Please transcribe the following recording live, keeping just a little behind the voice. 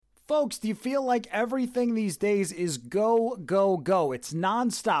Folks, do you feel like everything these days is go, go, go? It's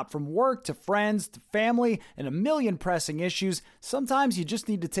nonstop from work to friends to family and a million pressing issues. Sometimes you just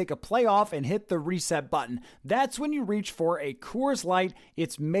need to take a play off and hit the reset button. That's when you reach for a Coors Light.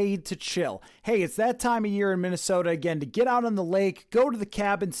 It's made to chill. Hey, it's that time of year in Minnesota again to get out on the lake, go to the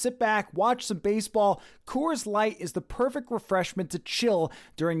cabin, sit back, watch some baseball. Coors Light is the perfect refreshment to chill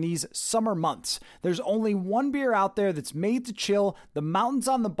during these summer months. There's only one beer out there that's made to chill. The mountains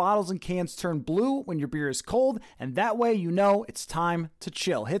on the bottles and cans turn blue when your beer is cold, and that way you know it's time to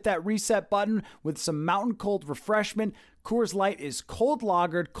chill. Hit that reset button with some mountain cold refreshment. Coors Light is cold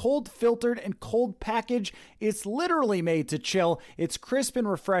lagered, cold filtered, and cold packaged. It's literally made to chill. It's crisp and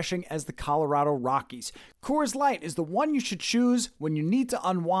refreshing as the Colorado Rockies. Coors Light is the one you should choose when you need to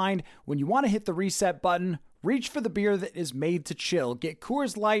unwind, when you want to hit the reset button. Reach for the beer that is made to chill. Get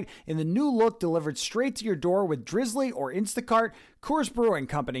Coors Light in the new look delivered straight to your door with Drizzly or Instacart. Coors Brewing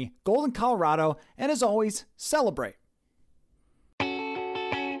Company, Golden, Colorado, and as always, celebrate.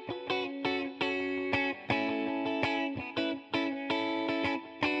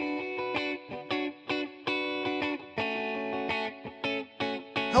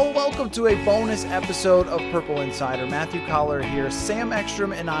 Hello, welcome to a bonus episode of Purple Insider. Matthew Collar here. Sam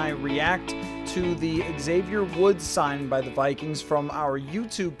Ekstrom and I react to the Xavier Woods signing by the Vikings from our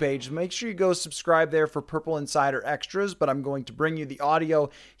YouTube page. Make sure you go subscribe there for Purple Insider extras, but I'm going to bring you the audio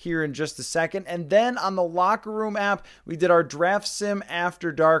here in just a second. And then on the Locker Room app, we did our Draft Sim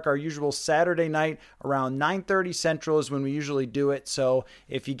After Dark, our usual Saturday night around 9:30 Central is when we usually do it. So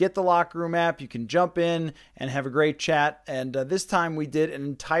if you get the Locker Room app, you can jump in and have a great chat. And this time we did an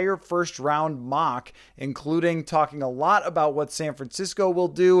entire first round mock, including talking a lot about what San Francisco will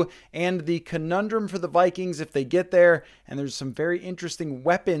do and the conundrum for the Vikings if they get there, and there's some very interesting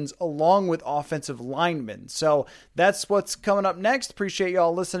weapons along with offensive linemen. So that's what's coming up next. Appreciate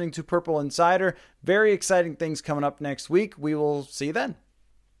y'all listening to Purple Insider. Very exciting things coming up next week. We will see you then.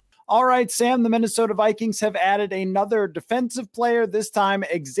 All right, Sam, the Minnesota Vikings have added another defensive player, this time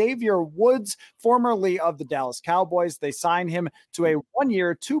Xavier Woods, formerly of the Dallas Cowboys. They signed him to a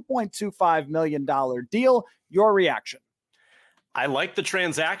one-year, $2.25 million deal. Your reaction? I like the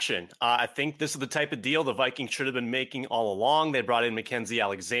transaction. I think this is the type of deal the Vikings should have been making all along. They brought in Mackenzie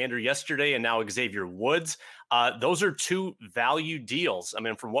Alexander yesterday and now Xavier Woods. Those are two value deals. I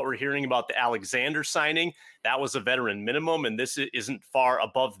mean, from what we're hearing about the Alexander signing, that was a veteran minimum, and this isn't far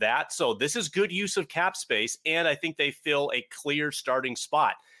above that. So this is good use of cap space, and I think they fill a clear starting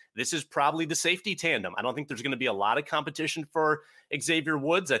spot. This is probably the safety tandem. I don't think there's going to be a lot of competition for Xavier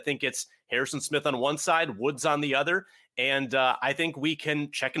Woods. I think it's Harrison Smith on one side, Woods on the other. And I think we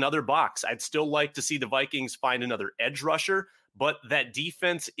can check another box. I'd still like to see the Vikings find another edge rusher, but that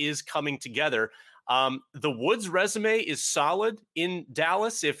defense is coming together. The Woods resume is solid in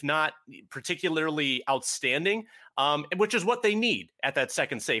Dallas, if not particularly outstanding, which is what they need at that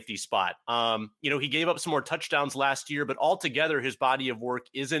second safety spot. He gave up some more touchdowns last year, but altogether his body of work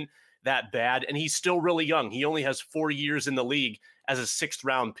isn't that bad. And he's still really young. He only has 4 years in the league as a 6th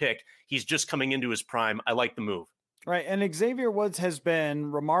round pick. He's just coming into his prime. I like the move. Right, and Xavier Woods has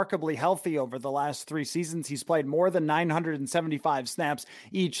been remarkably healthy over the last 3 seasons. He's played more than 975 snaps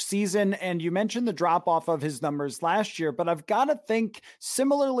each season, and you mentioned the drop-off of his numbers last year, but I've got to think,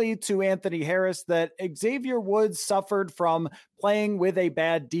 similarly to Anthony Harris, that Xavier Woods suffered from playing with a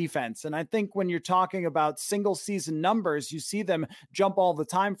bad defense. And I think when you're talking about single season numbers, you see them jump all the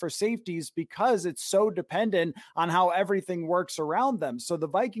time for safeties because it's so dependent on how everything works around them. So the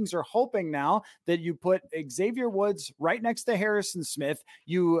Vikings are hoping now that you put Xavier Woods right next to Harrison Smith.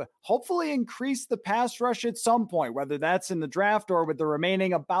 You hopefully increase the pass rush at some point, whether that's in the draft or with the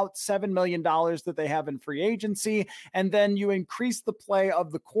remaining about $7 million that they have in free agency. And then you increase the play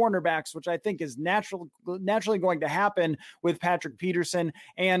of the cornerbacks, which I think is naturally going to happen with Patrick Peterson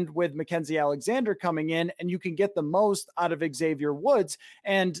and with Mackenzie Alexander coming in, and you can get the most out of Xavier Woods.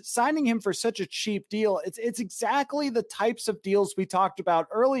 And signing him for such a cheap deal, it's exactly the types of deals we talked about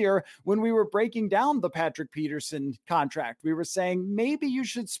earlier when we were breaking down the Patrick Peterson contract. We were saying maybe you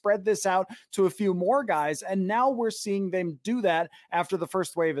should spread this out to a few more guys, and now we're seeing them do that after the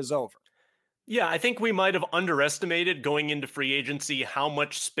first wave is over. Yeah, I think we might have underestimated going into free agency how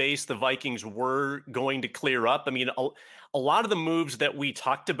much space the Vikings were going to clear up. I mean, a lot of the moves that we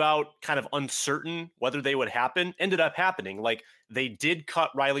talked about, kind of uncertain whether they would happen, ended up happening. Like they did cut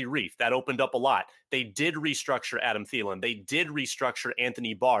Riley Reiff. That opened up a lot. They did restructure Adam Thielen. They did restructure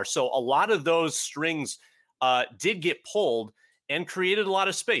Anthony Barr. So a lot of those strings did get pulled and created a lot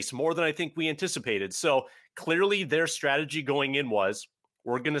of space, more than I think we anticipated. So clearly their strategy going in was,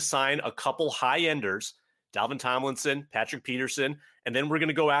 we're going to sign a couple high-enders, Dalvin Tomlinson, Patrick Peterson, and then we're going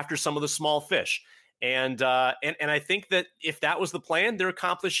to go after some of the small fish. And I think that if that was the plan, they're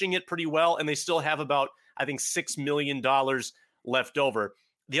accomplishing it pretty well, and they still have about, I think, $6 million left over.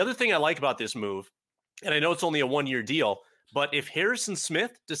 The other thing I like about this move, and I know it's only a one-year deal, but if Harrison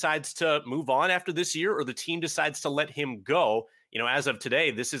Smith decides to move on after this year, or the team decides to let him go, as of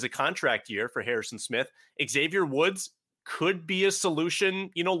today, this is a contract year for Harrison Smith. Xavier Woods could be a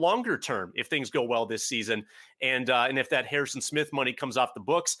solution, longer term if things go well this season. And if that Harrison Smith money comes off the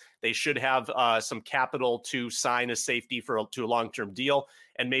books, they should have some capital to sign a safety to a long-term deal.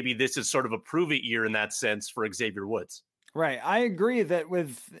 And maybe this is sort of a prove-it year in that sense for Xavier Woods. Right. I agree that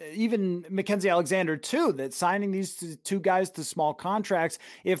with even Mackenzie Alexander too, that signing these two guys to small contracts,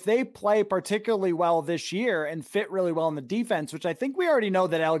 if they play particularly well this year and fit really well in the defense, which I think we already know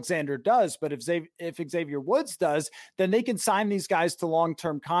that Alexander does, but if Xavier Woods does, then they can sign these guys to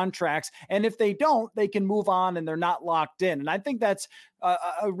long-term contracts. And if they don't, they can move on and they're not locked in. And I think that's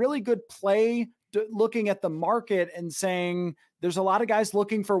a really good play, looking at the market and saying, there's a lot of guys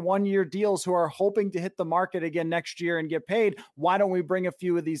looking for one-year deals who are hoping to hit the market again next year and get paid. Why don't we bring a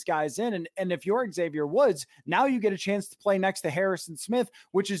few of these guys in? And if you're Xavier Woods, now you get a chance to play next to Harrison Smith,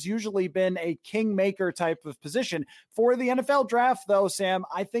 which has usually been a kingmaker type of position. For the NFL draft, though, Sam,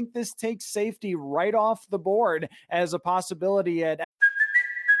 I think this takes safety right off the board as a possibility at.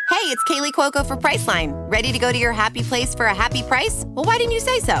 Hey, it's Kaylee Cuoco for Priceline. Ready to go to your happy place for a happy price? Well, why didn't you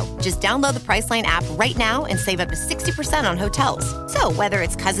say so? Just download the Priceline app right now and save up to 60% on hotels. So whether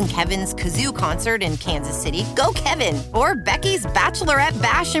it's Cousin Kevin's Kazoo Concert in Kansas City, go Kevin, or Becky's Bachelorette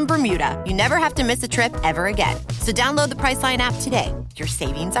Bash in Bermuda, you never have to miss a trip ever again. So download the Priceline app today. Your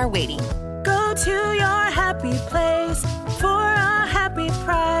savings are waiting. Go to your happy place for a happy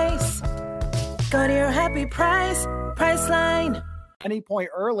price. Go to your happy price, Priceline. Any point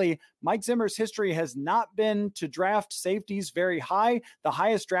early, Mike Zimmer's history has not been to draft safeties very high. The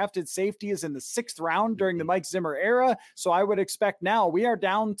highest drafted safety is in the 6th round during the Mike Zimmer era. So I would expect now we are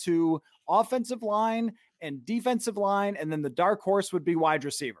down to offensive line and defensive line, and then the dark horse would be wide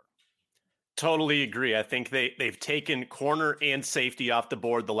receiver. Totally agree. I think they've taken corner and safety off the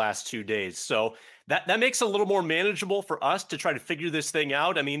board the last 2 days. So that makes it a little more manageable for us to try to figure this thing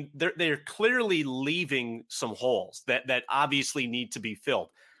out. I mean, they're clearly leaving some holes that obviously need to be filled.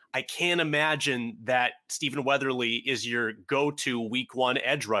 I can't imagine that Stephen Weatherly is your go-to week 1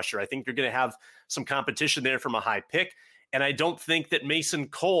 edge rusher. I think you're going to have some competition there from a high pick. And I don't think that Mason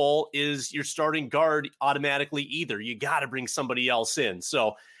Cole is your starting guard automatically either. You got to bring somebody else in.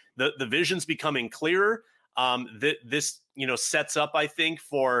 So the vision's becoming clearer. This sets up, I think,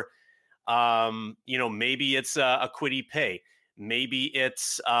 for maybe it's a Kwity Paye, maybe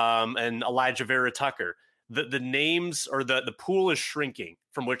it's an Elijah Vera Tucker. The names or the pool is shrinking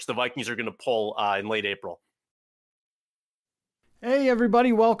from which the Vikings are going to pull in late April. Hey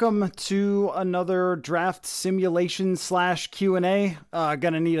everybody, welcome to another draft simulation / Q&A.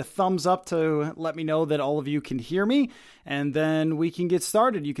 Gonna need a thumbs up to let me know that all of you can hear me, and then we can get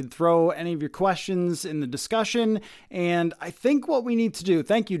started. You can throw any of your questions in the discussion, and I think what we need to do,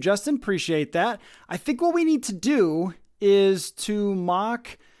 thank you Justin, appreciate that. I think what we need to do is to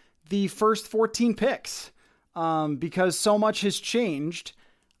mock the first 14 picks, because so much has changed.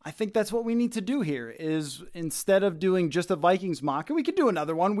 I think that's what we need to do here, is instead of doing just a Vikings mock, and we could do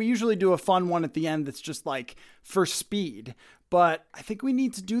another one. We usually do a fun one at the end that's just like for speed. But I think we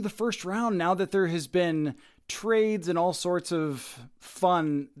need to do the first round now that there has been trades and all sorts of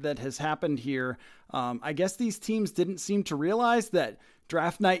fun that has happened here. I guess these teams didn't seem to realize that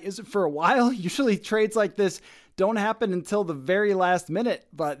draft night isn't for a while. Usually trades like this don't happen until the very last minute.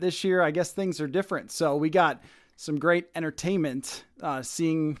 But this year, I guess things are different. So we got some great entertainment,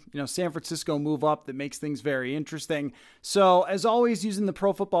 seeing San Francisco move up that makes things very interesting. So as always, using the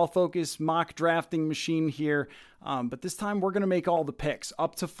Pro Football Focus mock drafting machine here, but this time we're going to make all the picks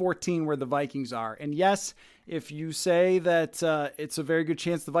up to 14 where the Vikings are. And yes, if you say that it's a very good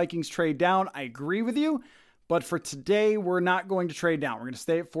chance the Vikings trade down, I agree with you. But for today, we're not going to trade down. We're going to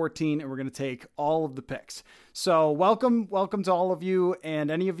stay at 14, and we're going to take all of the picks. So welcome to all of you, and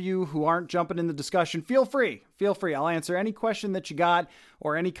any of you who aren't jumping in the discussion, feel free. I'll answer any question that you got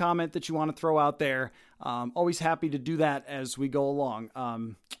or any comment that you want to throw out there. Always happy to do that as we go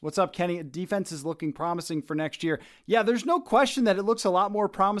along. What's up, Kenny? Defense is looking promising for next year. Yeah, there's no question that it looks a lot more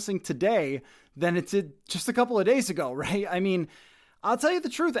promising today than it did just a couple of days ago, right? I mean, I'll tell you the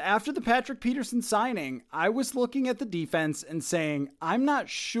truth. After the Patrick Peterson signing, I was looking at the defense and saying, I'm not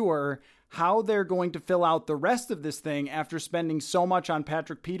sure how they're going to fill out the rest of this thing after spending so much on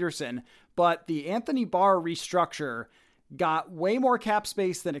Patrick Peterson. But the Anthony Barr restructure got way more cap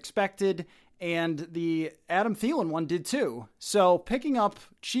space than expected. and the Adam Thielen one did too. So picking up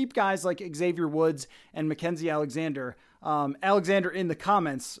cheap guys like Xavier Woods and Mackenzie Alexander. Alexander in the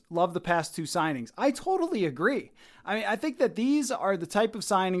comments, love the past 2 signings. I totally agree. I mean, I think that these are the type of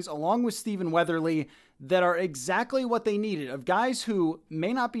signings, along with Stephen Weatherly, that are exactly what they needed, of guys who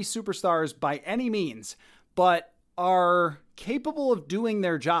may not be superstars by any means, but are capable of doing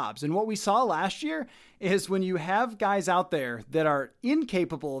their jobs. And what we saw last year is when you have guys out there that are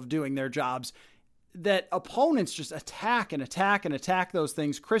incapable of doing their jobs, that opponents just attack and attack and attack those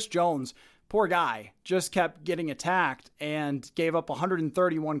things. Chris Jones, poor guy, just kept getting attacked and gave up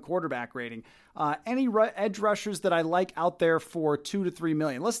 131 quarterback rating. Any edge rushers that I like out there for $2 to $3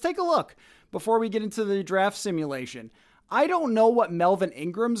 million? Let's take a look before we get into the draft simulation. I don't know what Melvin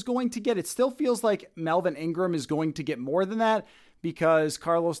Ingram's going to get. It still feels like Melvin Ingram is going to get more than that because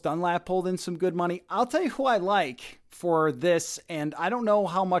Carlos Dunlap pulled in some good money. I'll tell you who I like for this, and I don't know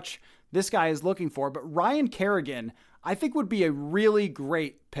how much this guy is looking for, but Ryan Kerrigan, I think would be a really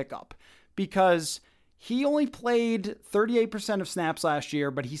great pickup because he only played 38% of snaps last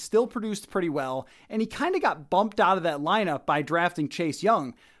year, but he still produced pretty well, and he kind of got bumped out of that lineup by drafting Chase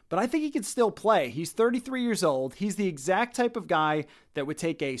Young. But I think he could still play. He's 33 years old. He's the exact type of guy that would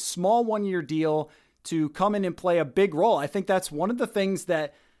take a small 1-year deal to come in and play a big role. I think that's one of the things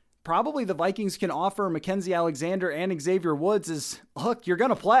that probably the Vikings can offer Mackenzie Alexander and Xavier Woods is, look, you're going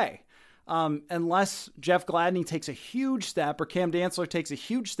to play. Unless Jeff Gladney takes a huge step or Cam Dantzler takes a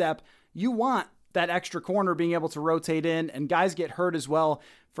huge step, you want that extra corner being able to rotate in, and guys get hurt as well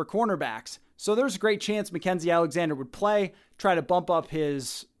for cornerbacks. So there's a great chance Mackenzie Alexander would play, try to bump up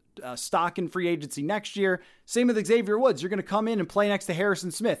his stock in free agency next year. Same with Xavier Woods. You're going to come in and play next to Harrison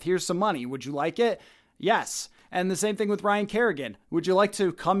Smith. Here's some money. Would you like it? Yes. And the same thing with Ryan Kerrigan. Would you like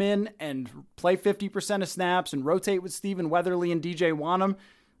to come in and play 50% of snaps and rotate with Stephen Weatherly and DJ Wanham?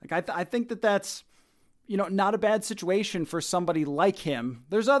 Like I think that's, not a bad situation for somebody like him.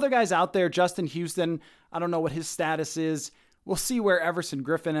 There's other guys out there. Justin Houston, I don't know what his status is. We'll see where Everson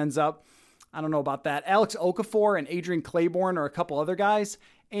Griffin ends up. I don't know about that. Alex Okafor and Adrian Claiborne are a couple other guys.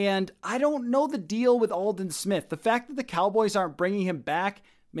 And I don't know the deal with Aldon Smith. The fact that the Cowboys aren't bringing him back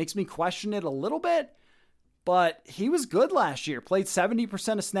makes me question it a little bit. But he was good last year. Played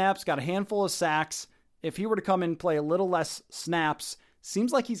 70% of snaps, got a handful of sacks. If he were to come in and play a little less snaps,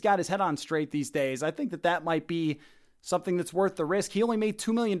 seems like he's got his head on straight these days. I think that might be something that's worth the risk. He only made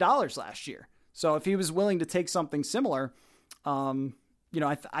 $2 million last year. So if he was willing to take something similar,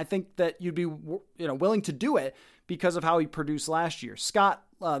 I think that you'd be willing to do it because of how he produced last year. Scott,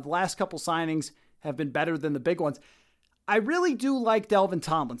 the last couple signings have been better than the big ones. I really do like Delvin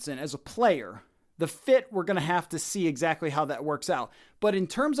Tomlinson as a player. The fit, we're going to have to see exactly how that works out. But in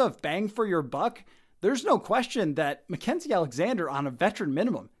terms of bang for your buck, there's no question that Mackenzie Alexander on a veteran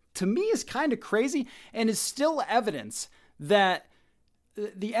minimum, to me, is kind of crazy and is still evidence that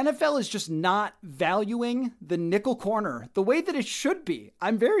the NFL is just not valuing the nickel corner the way that it should be.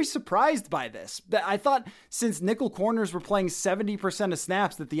 I'm very surprised by this. I thought since nickel corners were playing 70% of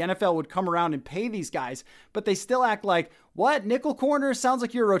snaps that the NFL would come around and pay these guys, but they still act like, what? Nickel corner? Sounds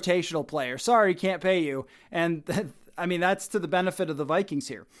like you're a rotational player. Sorry, can't pay you. And that's to the benefit of the Vikings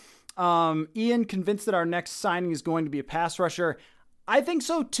here. Ian, convinced that our next signing is going to be a pass rusher. I think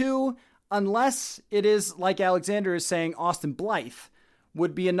so too, unless it is, like Alexander is saying, Austin Blythe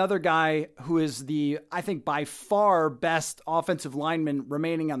would be another guy who is I think by far best offensive lineman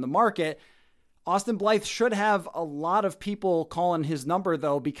remaining on the market. Austin Blythe should have a lot of people calling his number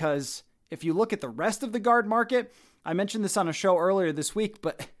though, because if you look at the rest of the guard market, I mentioned this on a show earlier this week,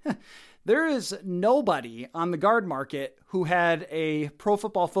 but there is nobody on the guard market who had a Pro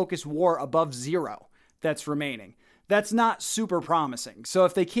Football Focus WAR above 0 that's remaining. That's not super promising. So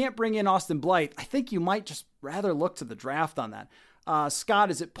if they can't bring in Austin Blythe, I think you might just rather look to the draft on that. Scott,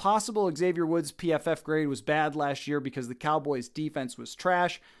 is it possible Xavier Woods' PFF grade was bad last year because the Cowboys' defense was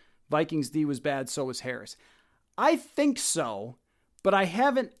trash? Vikings' D was bad, so was Harris. I think so, but I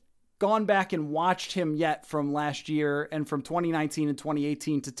haven't gone back and watched him yet from last year and from 2019 and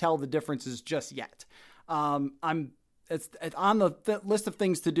 2018 to tell the differences just yet. It's on the list of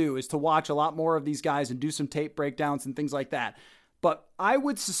things to do is to watch a lot more of these guys and do some tape breakdowns and things like that. But I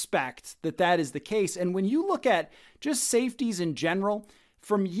would suspect that is the case. And when you look at just safeties in general,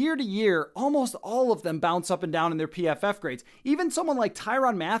 from year to year, almost all of them bounce up and down in their PFF grades. Even someone like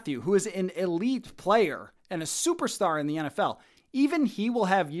Tyrann Mathieu, who is an elite player and a superstar in the NFL, even he will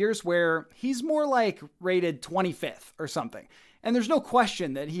have years where he's more like rated 25th or something. And there's no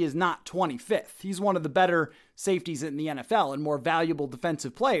question that he is not 25th. He's one of the better safeties in the NFL and more valuable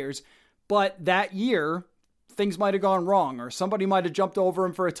defensive players. But that year, things might have gone wrong, or somebody might have jumped over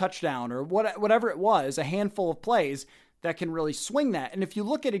him for a touchdown, or whatever it was, a handful of plays that can really swing that. And if you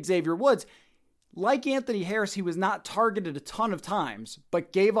look at Xavier Woods, like Anthony Harris, he was not targeted a ton of times,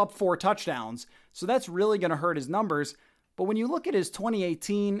 but gave up 4 touchdowns. So that's really going to hurt his numbers. But when you look at his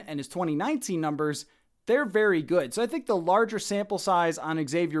 2018 and his 2019 numbers, they're very good. So I think the larger sample size on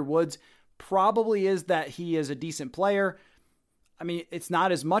Xavier Woods probably is that he is a decent player. I mean, it's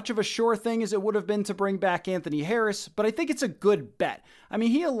not as much of a sure thing as it would have been to bring back Anthony Harris, but I think it's a good bet. I mean,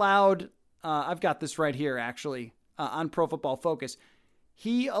 he allowed, I've got this right here actually, on Pro Football Focus.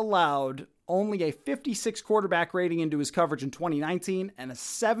 He allowed only a 56 quarterback rating into his coverage in 2019 and a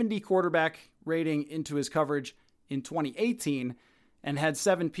 70 quarterback rating into his coverage in 2018, and had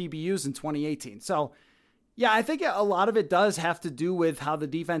 7 PBUs in 2018. So yeah, I think a lot of it does have to do with how the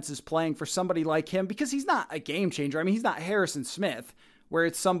defense is playing for somebody like him, because he's not a game changer. I mean, he's not Harrison Smith, where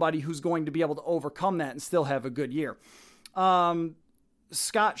it's somebody who's going to be able to overcome that and still have a good year.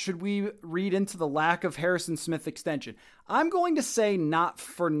 Scott, should we read into the lack of Harrison Smith extension? I'm going to say not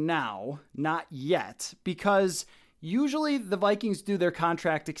for now, not yet, because usually the Vikings do their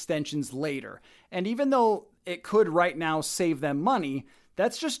contract extensions later. And even though it could right now save them money,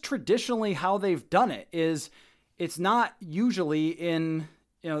 that's just traditionally how they've done it. It's not usually in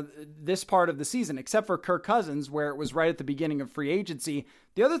this part of the season, except for Kirk Cousins, where it was right at the beginning of free agency.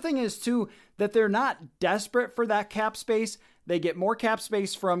 The other thing is, too, that they're not desperate for that cap space. They get more cap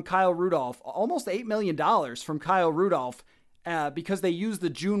space from Kyle Rudolph, almost $8 million from Kyle Rudolph, because they use the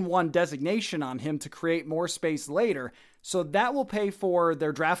June 1 designation on him to create more space later. So that will pay for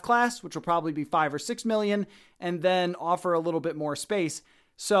their draft class, which will probably be $5 or $6 million, and then offer a little bit more space.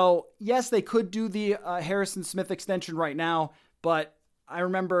 So yes, they could do the Harrison Smith extension right now, but I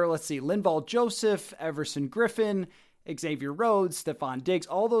remember, Linval Joseph, Everson Griffin, Xavier Rhodes, Stephon Diggs,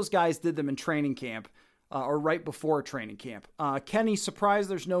 all those guys did them in training camp, or right before training camp. Kenny, surprised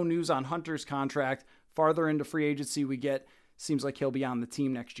there's no news on Hunter's contract. Farther into free agency we get, seems like he'll be on the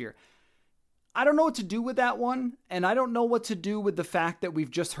team next year. I don't know what to do with that one, and I don't know what to do with the fact that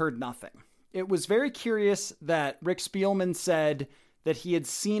we've just heard nothing. It was very curious that Rick Spielman said that he had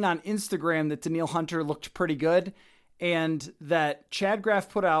seen on Instagram that Danielle Hunter looked pretty good, and that Chad Graff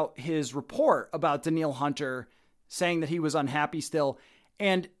put out his report about Danielle Hunter saying that he was unhappy still.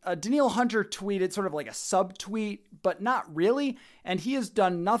 And Danielle Hunter tweeted sort of like a subtweet, but not really. And he has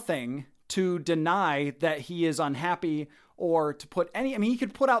done nothing to deny that he is unhappy or to put he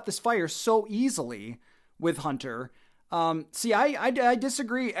could put out this fire so easily with Hunter. I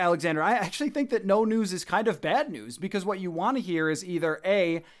disagree, Alexander. I actually think that no news is kind of bad news, because what you want to hear is either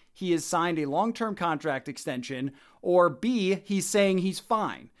A, he has signed a long-term contract extension, or B, he's saying he's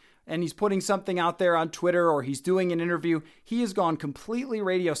fine. And he's putting something out there on Twitter, or he's doing an interview. He has gone completely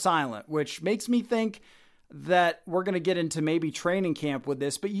radio silent, which makes me think that we're going to get into maybe training camp with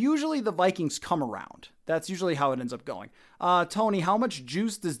this, but usually the Vikings come around. That's usually how it ends up going. Tony, how much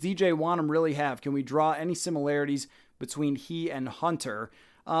juice does DJ Wonnum really have? Can we draw any similarities between he and Hunter?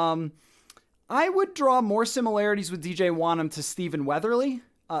 I would draw more similarities with DJ Wonnum to Stephen Weatherly,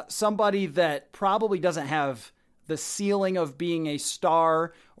 somebody that probably doesn't have the ceiling of being a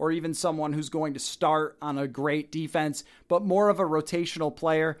star or even someone who's going to start on a great defense, but more of a rotational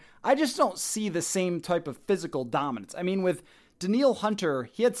player. I just don't see the same type of physical dominance. I mean, with Danielle Hunter,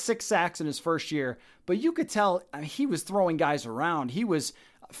 he had 6 sacks in his first year, but you could tell he was throwing guys around. He was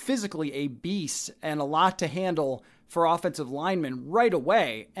physically a beast and a lot to handle for offensive linemen right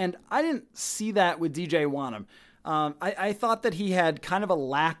away. And I didn't see that with DJ Wonnum. I thought that he had kind of a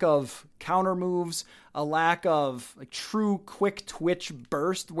lack of counter moves, a lack of true quick twitch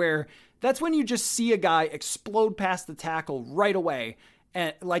burst, where that's when you just see a guy explode past the tackle right away,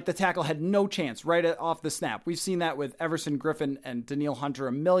 and like the tackle had no chance right off the snap. We've seen that with Everson Griffin and Danielle Hunter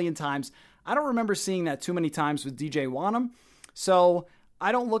a million times. I don't remember seeing that too many times with DJ Wonnum, so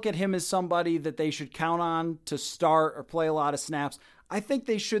I don't look at him as somebody that they should count on to start or play a lot of snaps. I think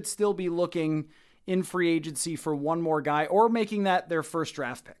they should still be looking in free agency for one more guy, or making that their first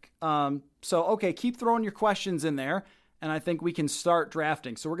draft pick. Okay, keep throwing your questions in there, and I think we can start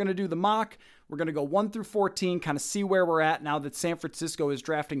drafting. So we're going to do the mock. We're going to go 1 through 14, kind of see where we're at now that San Francisco is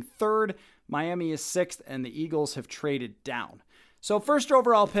drafting 3rd, Miami is 6th, and the Eagles have traded down. So first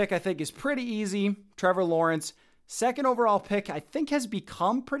overall pick, I think, is pretty easy, Trevor Lawrence. Second overall pick, I think, has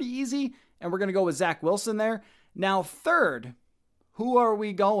become pretty easy, and we're going to go with Zach Wilson there. Now, third, who are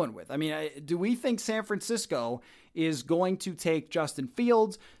we going with? I mean, do we think San Francisco is going to take Justin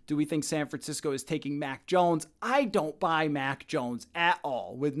Fields? Do we think San Francisco is taking Mac Jones? I don't buy Mac Jones at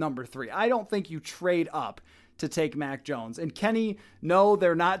all with number 3. I don't think you trade up to take Mac Jones. And Kenny, no,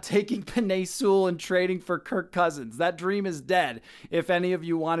 they're not taking Penei Sewell and trading for Kirk Cousins. That dream is dead if any of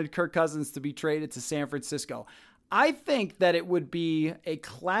you wanted Kirk Cousins to be traded to San Francisco. I think that it would be a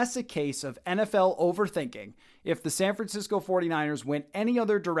classic case of NFL overthinking if the San Francisco 49ers went any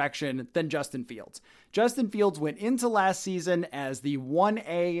other direction than Justin Fields. Justin Fields went into last season as the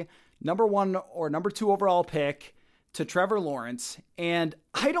 1A, number 1 or number 2 overall pick to Trevor Lawrence, and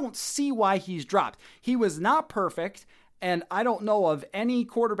I don't see why he's dropped. He was not perfect, and I don't know of any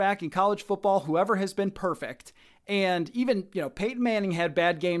quarterback in college football who ever has been perfect. And even, Peyton Manning had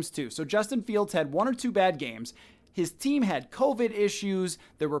bad games too. So Justin Fields had 1 or 2 bad games. His team had COVID issues.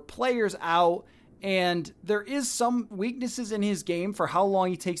 There were players out, and there is some weaknesses in his game for how long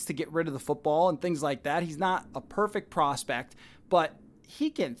he takes to get rid of the football and things like that. He's not a perfect prospect, but he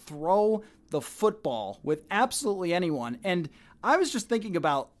can throw the football with absolutely anyone. And I was just thinking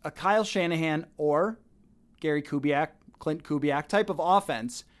about a Kyle Shanahan or Gary Kubiak, Clint Kubiak type of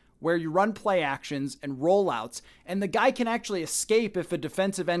offense where you run play actions and rollouts, and the guy can actually escape if a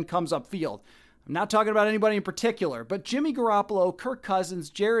defensive end comes upfield. I'm not talking about anybody in particular, but Jimmy Garoppolo, Kirk Cousins,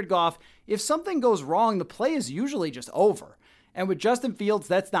 Jared Goff, if something goes wrong, the play is usually just over. And with Justin Fields,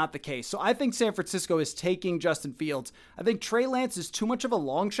 that's not the case. So I think San Francisco is taking Justin Fields. I think Trey Lance is too much of a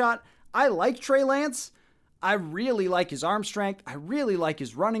long shot. I like Trey Lance. I really like his arm strength. I really like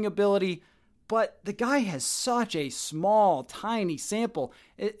his running ability. But the guy has such a small, tiny sample.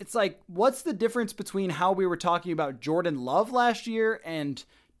 It's like, what's the difference between how we were talking about Jordan Love last year and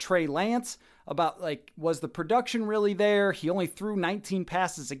Trey Lance? About, was the production really there? He only threw 19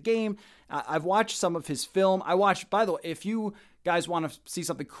 passes a game. I've watched some of his film. By the way, if you guys want to see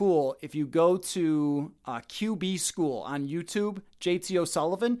something cool, if you go to QB School on YouTube, JT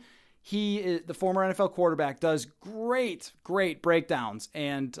O'Sullivan, he is the former NFL quarterback, does great breakdowns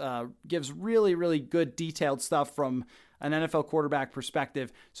and gives really, really good detailed stuff from an NFL quarterback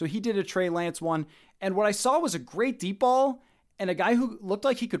perspective. So he did a Trey Lance one. And what I saw was a great deep ball and a guy who looked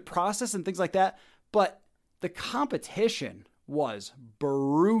like he could process and things like that. But the competition was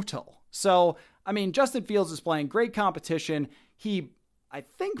brutal. So, Justin Fields is playing great competition. He, I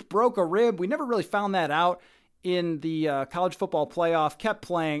think, broke a rib. We never really found that out in the college football playoff, kept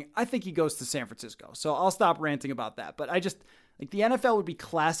playing. I think he goes to San Francisco. So I'll stop ranting about that. But I just think the NFL would be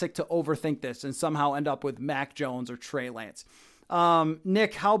classic to overthink this and somehow end up with Mac Jones or Trey Lance.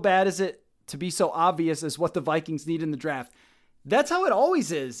 Nick, how bad is it to be so obvious as what the Vikings need in the draft? That's how it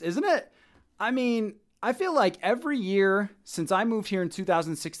always is, isn't it? I feel like every year since I moved here in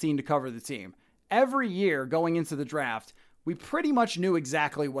 2016 to cover the team, every year going into the draft, we pretty much knew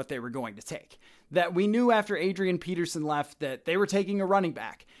exactly what they were going to take. That we knew after Adrian Peterson left that they were taking a running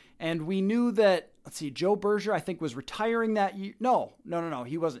back. And we knew that, Joe Berger, I think, was retiring that year. No,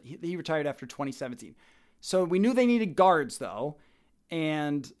 he wasn't. He retired after 2017. So we knew they needed guards, though,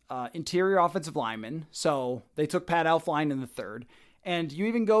 and interior offensive linemen. So they took Pat Elflein in the 3rd. And you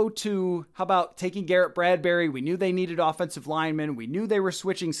even go to, how about taking Garrett Bradbury? We knew they needed offensive linemen. We knew they were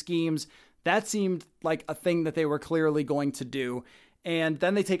switching schemes. That seemed like a thing that they were clearly going to do. And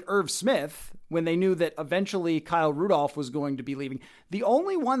then they take Irv Smith when they knew that eventually Kyle Rudolph was going to be leaving. The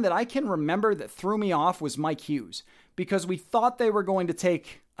only one that I can remember that threw me off was Mike Hughes, because we thought they were going to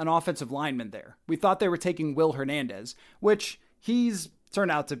take an offensive lineman there. We thought they were taking Will Hernandez, which he's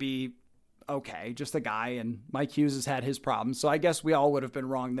turned out to be okay, just a guy, and Mike Hughes has had his problems. So I guess we all would have been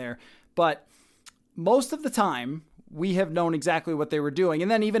wrong there. But most of the time, we have known exactly what they were doing.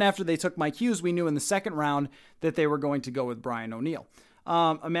 And then even after they took Mike Hughes, we knew in the 2nd round that they were going to go with Brian O'Neill.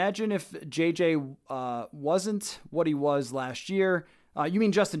 Imagine if JJ wasn't what he was last year. You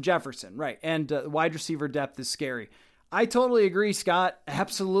mean Justin Jefferson, right? And wide receiver depth is scary. I totally agree, Scott.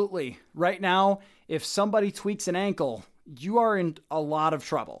 Absolutely. Right now, if somebody tweaks an ankle, you are in a lot of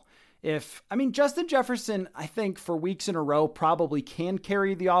trouble. Justin Jefferson, I think for weeks in a row, probably can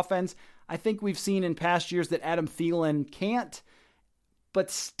carry the offense. I think we've seen in past years that Adam Thielen can't,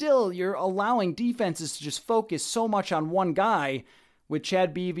 but still you're allowing defenses to just focus so much on one guy with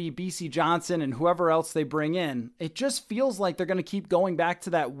Chad Beebe, BC Johnson, and whoever else they bring in. It just feels like they're going to keep going back to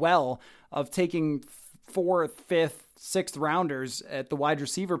that well of taking 4th, 5th, 6th rounders at the wide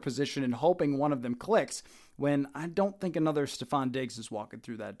receiver position and hoping one of them clicks, when I don't think another Stephon Diggs is walking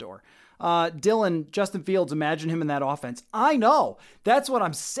through that door. Dylan, Justin Fields, imagine him in that offense. I know. That's what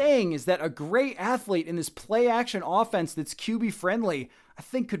I'm saying, is that a great athlete in this play action offense that's QB friendly, I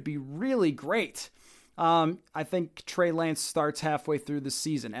think could be really great. I think Trey Lance starts halfway through the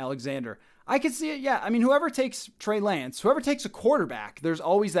season. Alexander, I could see it. Yeah. Whoever takes Trey Lance, whoever takes a quarterback, there's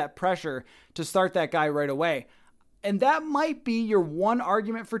always that pressure to start that guy right away. And that might be your one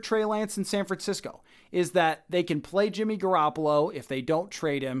argument for Trey Lance in San Francisco, is that they can play Jimmy Garoppolo if they don't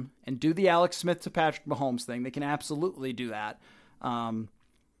trade him and do the Alex Smith to Patrick Mahomes thing. They can absolutely do that.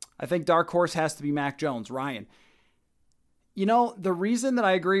 I think dark horse has to be Mac Jones. Ryan, the reason that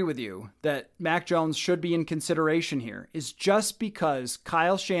I agree with you that Mac Jones should be in consideration here is just because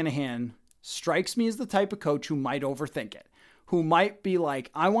Kyle Shanahan strikes me as the type of coach who might overthink it, who might be like,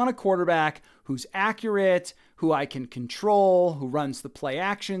 I want a quarterback who's accurate, who I can control, who runs the play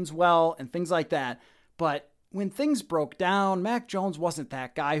actions well, and things like that. But when things broke down, Mac Jones wasn't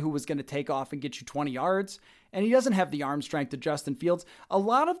that guy who was going to take off and get you 20 yards, and he doesn't have the arm strength of Justin Fields. A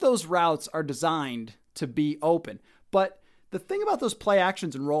lot of those routes are designed to be open, but the thing about those play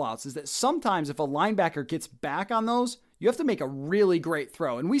actions and rollouts is that sometimes if a linebacker gets back on those, you have to make a really great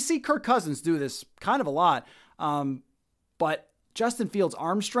throw. And we see Kirk Cousins do this kind of a lot, but Justin Fields'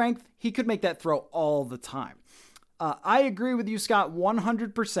 arm strength, he could make that throw all the time. I agree with you, Scott,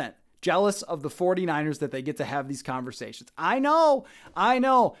 100%. Jealous of the 49ers that they get to have these conversations. I know.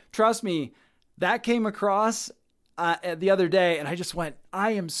 Trust me, that came across the other day, and I just went,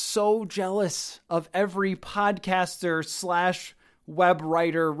 I am so jealous of every podcaster / web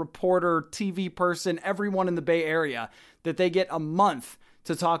writer, reporter, TV person, everyone in the Bay Area, that they get a month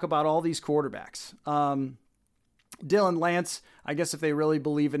to talk about all these quarterbacks. Dylan Lance, I guess if they really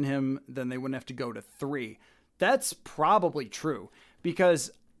believe in him, then they wouldn't have to go to 3. That's probably true,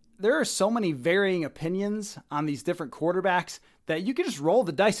 because there are so many varying opinions on these different quarterbacks that you could just roll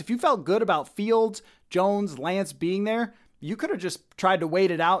the dice. If you felt good about Fields, Jones, Lance being there, you could have just tried to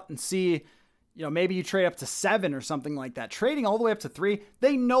wait it out and see, maybe you trade up to 7 or something like that. Trading all the way up to 3,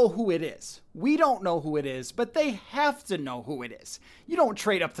 they know who it is. We don't know who it is, but they have to know who it is. You don't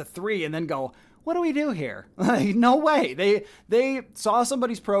trade up to 3 and then go, what do we do here? No way. They saw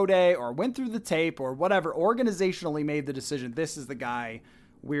somebody's pro day or went through the tape or whatever, organizationally made the decision. This is the guy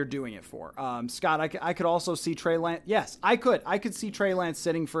we're doing it for. Scott, I could also see Trey Lance. Yes, I could. I could see Trey Lance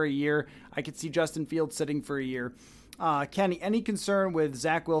sitting for a year. I could see Justin Fields sitting for a year. Kenny, any concern with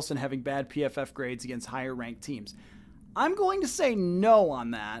Zach Wilson having bad PFF grades against higher ranked teams? I'm going to say no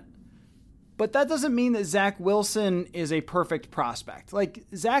on that, but that doesn't mean that Zach Wilson is a perfect prospect. Like,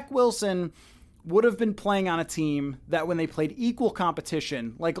 Zach Wilson would have been playing on a team that when they played equal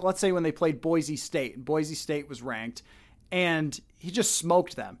competition, like let's say when they played Boise State was ranked, and he just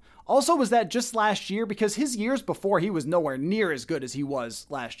smoked them. Also, was that just last year? Because his years before, he was nowhere near as good as he was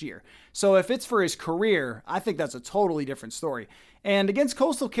last year. So if it's for his career, I think that's a totally different story. And against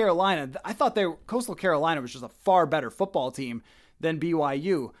Coastal Carolina, I thought Coastal Carolina was just a far better football team than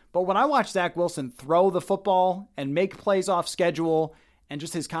BYU. But when I watched Zach Wilson throw the football and make plays off schedule and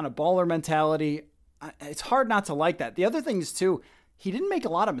just his kind of baller mentality, it's hard not to like that. The other thing is, too, he didn't make a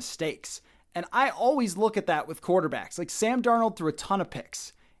lot of mistakes. And I always look at that with quarterbacks. Like Sam Darnold threw a ton of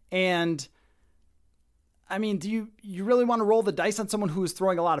picks. And, I mean, do you really want to roll the dice on someone who was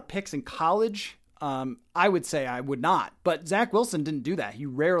throwing a lot of picks in college? I would say I would not. But Zach Wilson didn't do that. He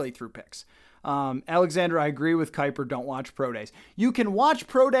rarely threw picks. Alexander, I agree with Kuiper. Don't watch pro days. You can watch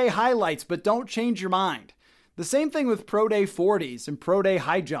pro day highlights, but don't change your mind. The same thing with pro day 40s and pro day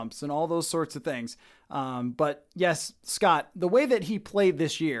high jumps and all those sorts of things. But yes, Scott, the way that he played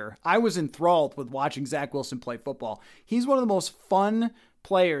this year, I was enthralled with watching Zach Wilson play football. He's one of the most fun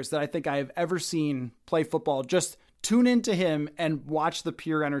players that I think I have ever seen play football. Just tune into him and watch the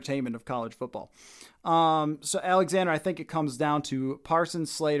pure entertainment of college football. So Alexander, I think it comes down to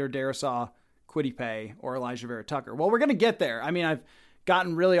Parsons, Slater, Darisaw, Kwity Paye, or Elijah Vera Tucker. Well, we're going to get there. I mean, I've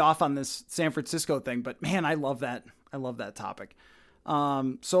gotten really off on this San Francisco thing, but man, I love that. I love that topic.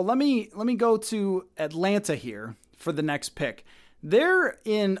 So let me go to Atlanta here for the next pick. They're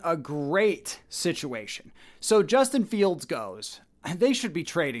in a great situation. So Justin Fields goes, and they should be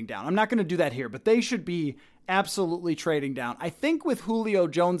trading down. I'm not going to do that here, but they should be absolutely trading down. I think with Julio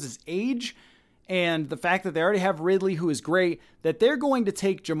Jones's age and the fact that they already have Ridley, who is great, that they're going to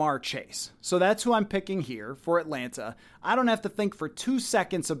take Jamar Chase. So that's who I'm picking here for Atlanta. I don't have to think for 2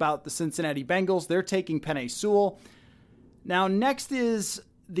 seconds about the Cincinnati Bengals. They're taking Penei Sewell. Now, next is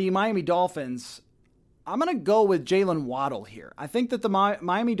the Miami Dolphins. I'm going to go with Jalen Waddle here. I think that the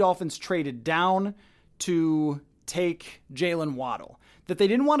Miami Dolphins traded down to take Jalen Waddle, that they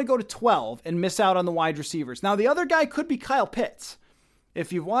didn't want to go to 12 and miss out on the wide receivers. Now, the other guy could be Kyle Pitts.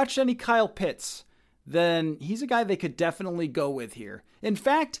 If you've watched any Kyle Pitts, then he's a guy they could definitely go with here. In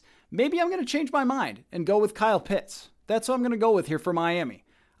fact, maybe I'm going to change my mind and go with Kyle Pitts. That's who I'm going to go with here for Miami.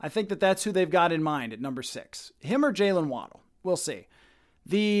 I think that that's who they've got in mind at number 6. Him or Jalen Waddle. We'll see.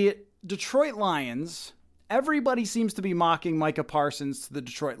 The Detroit Lions Everybody seems to be mocking Micah Parsons to the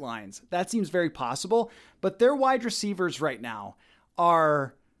Detroit Lions. That seems very possible, but their wide receivers right now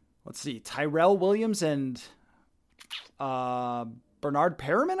are, Tyrell Williams and Bernard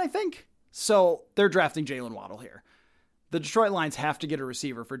Perriman, I think. So they're drafting Jalen Waddle here. The Detroit Lions have to get a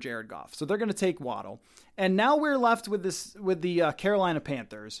receiver for Jared Goff, so they're going to take Waddle. And now we're left with the Carolina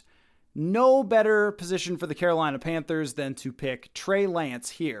Panthers. No better position for the Carolina Panthers than to pick Trey Lance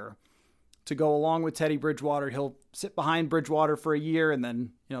here to go along with Teddy Bridgewater. He'll sit behind Bridgewater for a year, and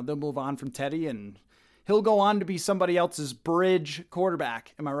then they'll move on from Teddy, and he'll go on to be somebody else's bridge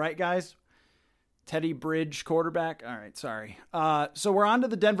quarterback. Am I right, guys? Teddy Bridge quarterback. All right, sorry. So we're on to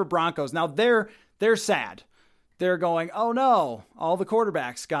the Denver Broncos. Now they're sad. They're going, oh no, all the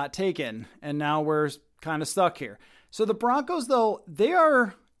quarterbacks got taken, and now we're kind of stuck here. So the Broncos, though, they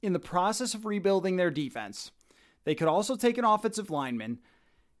are in the process of rebuilding their defense. They could also take an offensive lineman.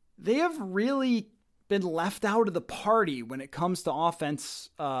 They have really been left out of the party when it comes to offense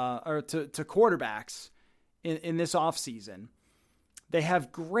or to quarterbacks in this offseason. They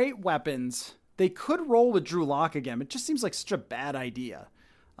have great weapons. They could roll with Drew Lock again. It just seems like such a bad idea.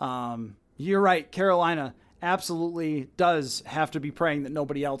 You're right. Carolina absolutely does have to be praying that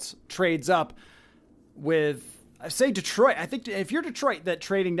nobody else trades up with, I say Detroit. I think if you're Detroit, that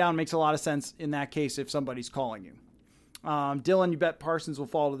trading down makes a lot of sense in that case if somebody's calling you. Dylan, you bet Parsons will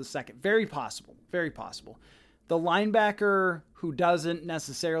fall to the second. Very possible. Very possible. The linebacker who doesn't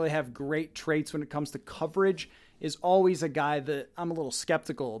necessarily have great traits when it comes to coverage is always a guy that I'm a little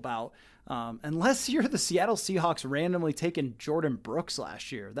skeptical about. Unless you're the Seattle Seahawks randomly taking Jordan Brooks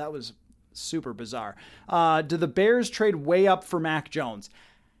last year. That was super bizarre. Do the Bears trade way up for Mac Jones?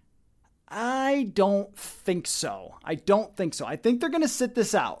 I don't think so. I think they're going to sit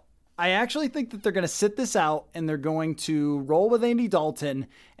this out. I actually think that they're going to sit this out and they're going to roll with Andy Dalton,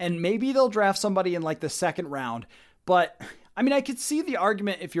 and maybe they'll draft somebody in like the second round. But I mean, I could see the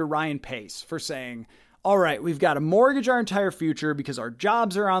argument if you're Ryan Pace for saying, all right, we've got to mortgage our entire future because our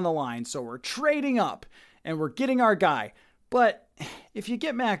jobs are on the line. So we're trading up and we're getting our guy. But if you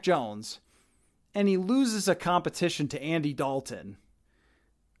get Mac Jones and he loses a competition to Andy Dalton,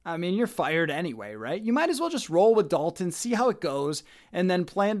 I mean, you're fired anyway, right? You might as well just roll with Dalton, see how it goes, and then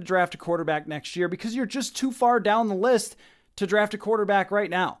plan to draft a quarterback next year because you're just too far down the list to draft a quarterback right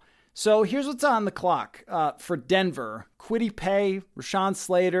now. So here's what's on the clock for Denver. Kwity Paye, Rashawn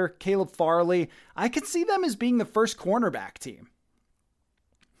Slater, Caleb Farley. I could see them as being the first cornerback team.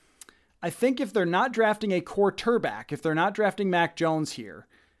 I think if they're not drafting a quarterback, if they're not drafting Mac Jones here,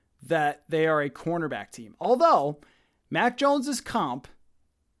 that they are a cornerback team. Although Mac Jones's comp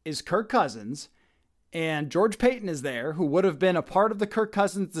is Kirk Cousins, and George Payton is there, who would have been a part of the Kirk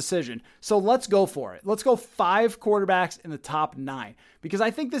Cousins decision. So let's go for it. Let's go 5 quarterbacks in the top 9, because I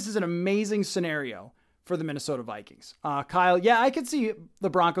think this is an amazing scenario for the Minnesota Vikings. Kyle, yeah, I could see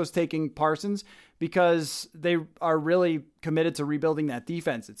the Broncos taking Parsons because they are really committed to rebuilding that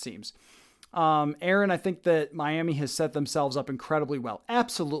defense, it seems. Aaron, I think that Miami has set themselves up incredibly well.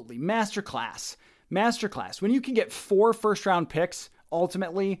 Absolutely. Masterclass. When you can get 4 first-round picks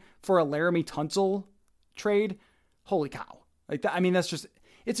ultimately for a Laramie Tunsil trade, holy cow. Like that, I mean,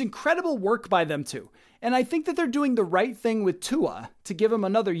 it's incredible work by them too. And I think that they're doing the right thing with Tua to give him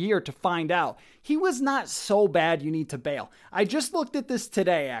another year to find out. He was not so bad you need to bail. I just looked at this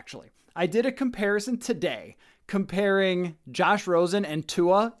today, actually. I did a comparison today comparing Josh Rosen and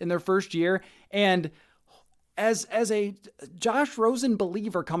Tua in their first year. And as a Josh Rosen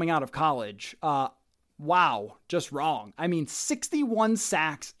believer coming out of college, wow, just wrong. I mean, 61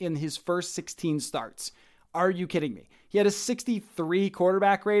 sacks in his first 16 starts. Are you kidding me? He had a 63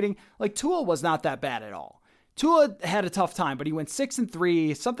 quarterback rating. Like, Tua was not that bad at all. Tua had a tough time, but he went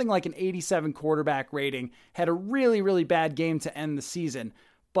 6-3, something like an 87 quarterback rating, had a really, really bad game to end the season.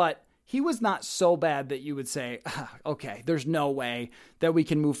 But he was not so bad that you would say, okay, there's no way that we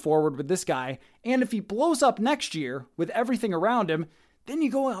can move forward with this guy. And if he blows up next year with everything around him, then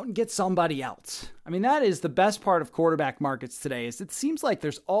you go out and get somebody else. I mean, that is the best part of quarterback markets today, is it seems like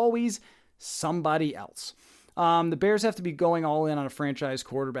there's always somebody else. The Bears have to be going all in on a franchise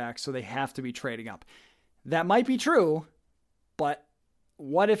quarterback, so they have to be trading up. That might be true, but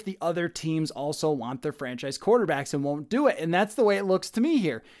what if the other teams also want their franchise quarterbacks and won't do it? And that's the way it looks to me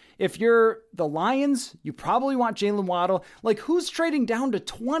here. If you're the Lions, you probably want Jalen Waddle. Like, who's trading down to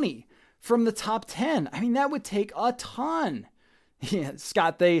 20 from the top 10? I mean, that would take a ton. Yeah,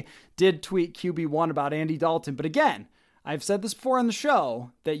 Scott, they did tweet QB1 about Andy Dalton. But again, I've said this before on the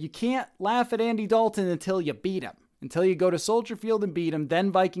show, that you can't laugh at Andy Dalton until you beat him. Until you go to Soldier Field and beat him,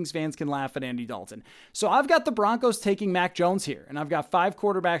 then Vikings fans can laugh at Andy Dalton. So I've got the Broncos taking Mac Jones here, and I've got 5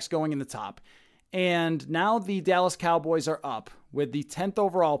 quarterbacks going in the top. And now the Dallas Cowboys are up with the 10th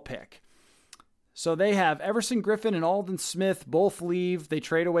overall pick. So they have Everson Griffin and Aldon Smith both leave. They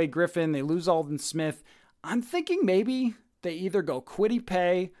trade away Griffin. They lose Aldon Smith. I'm thinking maybe they either go Kwity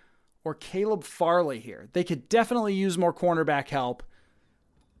Paye or Caleb Farley here. They could definitely use more cornerback help.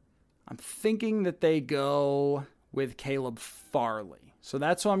 I'm thinking that they go with Caleb Farley. So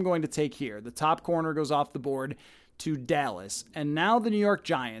that's who I'm going to take here. The top corner goes off the board to Dallas. And now the New York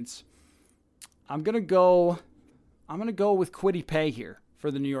Giants. I'm going to go with Kwity Paye here for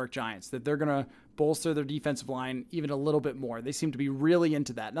the New York Giants, that they're going to bolster their defensive line even a little bit more. They seem to be really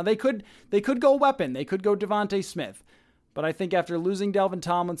into that. Now they could go weapon. They could go Devontae Smith. But I think after losing Delvin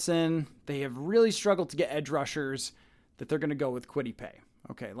Tomlinson, they have really struggled to get edge rushers, that they're going to go with Kwity Paye.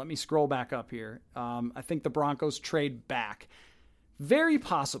 Okay, let me scroll back up here. I think the Broncos trade back. Very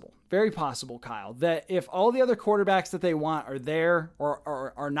possible, Kyle, that if all the other quarterbacks that they want are there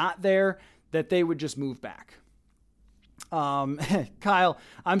or are not there, that they would just move back. Kyle,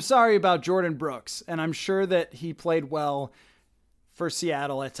 I'm sorry about Jordan Brooks, and I'm sure that he played well for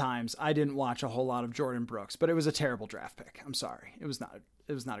Seattle at times. I didn't watch a whole lot of Jordan Brooks, but it was a terrible draft pick. I'm sorry. It was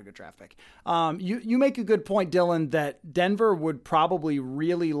not a good draft pick. You make a good point, Dylan, that Denver would probably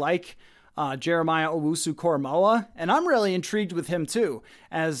really like Jeremiah Owusu-Koramoah, and I'm really intrigued with him too,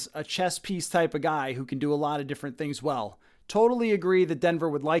 as a chess piece type of guy who can do a lot of different things well. Totally agree that Denver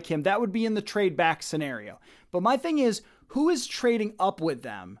would like him. That would be in the trade back scenario. But my thing is, who is trading up with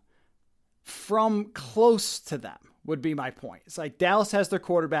them from close to them would be my point. It's like Dallas has their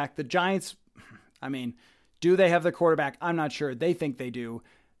quarterback. The Giants, do they have their quarterback? I'm not sure. They think they do.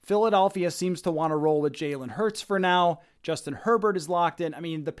 Philadelphia seems to want to roll with Jalen Hurts for now. Justin Herbert is locked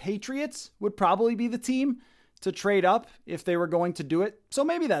in. The Patriots would probably be the team to trade up if they were going to do it. So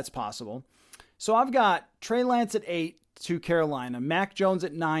maybe that's possible. So I've got Trey Lance at 8 to Carolina, Mac Jones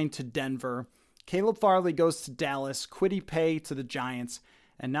at 9 to Denver, Caleb Farley goes to Dallas, Kwity Paye to the Giants,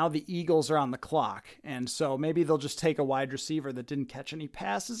 and now the Eagles are on the clock. And so maybe they'll just take a wide receiver that didn't catch any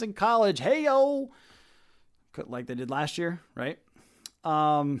passes in college. Hey-o! Like they did last year, right?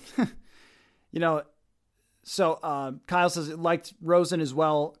 So Kyle says it liked Rosen as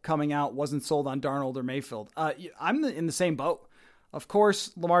well coming out, wasn't sold on Darnold or Mayfield. I'm in the same boat. Of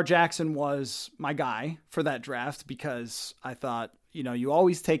course, Lamar Jackson was my guy for that draft because I thought, you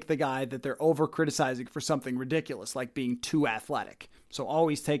always take the guy that they're over criticizing for something ridiculous, like being too athletic. So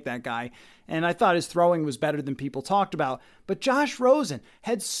always take that guy. And I thought his throwing was better than people talked about. But Josh Rosen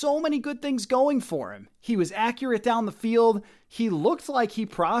had so many good things going for him. He was accurate down the field. He looked like he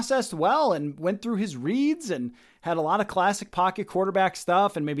processed well and went through his reads and had a lot of classic pocket quarterback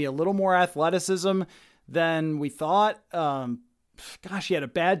stuff and maybe a little more athleticism than we thought. He had a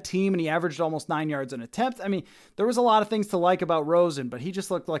bad team and he averaged almost 9 yards an attempt. There was a lot of things to like about Rosen, but he just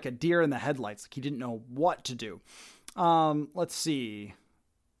looked like a deer in the headlights. Like he didn't know what to do. Let's see.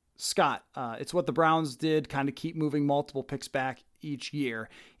 Scott, it's what the Browns did, kind of keep moving multiple picks back each year.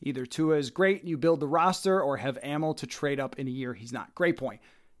 Either Tua is great and you build the roster or have ammo to trade up in a year he's not. Great point.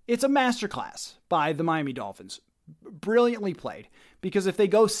 It's a masterclass by the Miami Dolphins. Brilliantly played. Because if they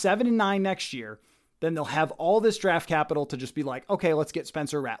go 7-9 next year, then they'll have all this draft capital to just be like, okay, let's get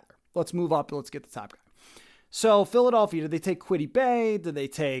Spencer Rattler. Let's move up and let's get the top guy. So Philadelphia, did they take Kwity Paye? Did they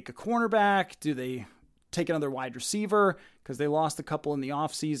take a cornerback? Do they take another wide receiver? Because they lost a couple in the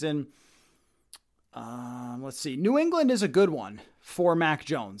offseason. Let's see. New England is a good one for Mac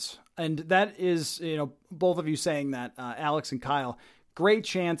Jones. And that is, both of you saying that, Alex and Kyle, great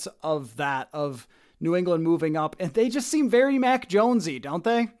chance of that, of New England moving up. And they just seem very Mac Jonesy, don't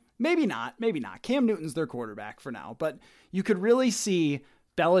they? Maybe not. Cam Newton's their quarterback for now, but you could really see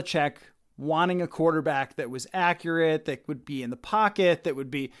Belichick wanting a quarterback that was accurate, that would be in the pocket, that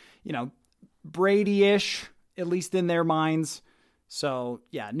would be, Brady-ish, at least in their minds. So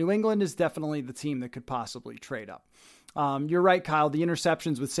yeah, New England is definitely the team that could possibly trade up. You're right, Kyle, the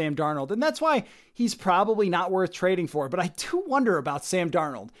interceptions with Sam Darnold, and that's why he's probably not worth trading for. But I do wonder about Sam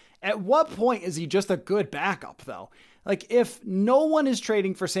Darnold. At what point is he just a good backup, though? Like, if no one is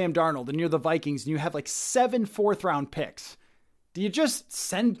trading for Sam Darnold and you're the Vikings and you have like 7 fourth-round picks, do you just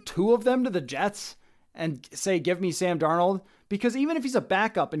send 2 of them to the Jets and say, give me Sam Darnold? Because even if he's a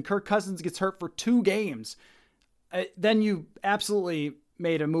backup and Kirk Cousins gets hurt for 2 games, then you absolutely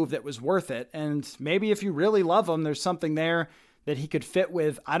made a move that was worth it. And maybe if you really love him, there's something there that he could fit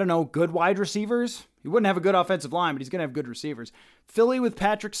with, good wide receivers. He wouldn't have a good offensive line, but he's going to have good receivers. Philly with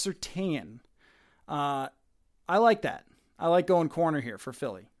Patrick Surtain. I like that. I like going corner here for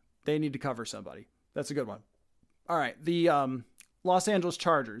Philly. They need to cover somebody. That's a good one. All right. The Los Angeles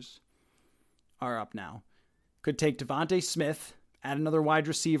Chargers are up now. Could take Devontae Smith, add another wide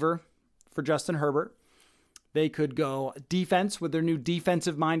receiver for Justin Herbert. They could go defense with their new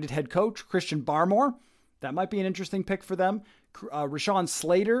defensive-minded head coach, Christian Barmore. That might be an interesting pick for them. Rashawn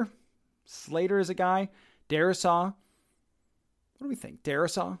Slater. Slater is a guy. Darrisaw. What do we think?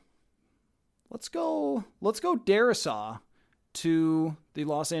 Darrisaw? Let's go Darrisaw to the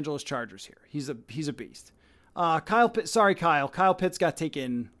Los Angeles Chargers here. He's a beast. Kyle Pitts got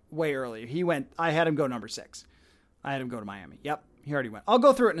taken way earlier. I had him go number 6. I had him go to Miami. Yep, he already went. I'll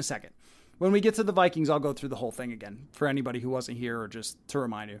go through it in a second. When we get to the Vikings, I'll go through the whole thing again for anybody who wasn't here or just to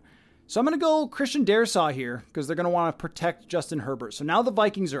remind you. So I'm going to go Christian Darrisaw here because they're going to want to protect Justin Herbert. So now the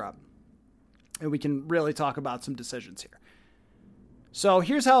Vikings are up, and we can really talk about some decisions here. So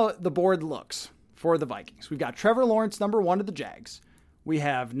here's how the board looks for the Vikings. We've got Trevor Lawrence, number 1 to the Jags. We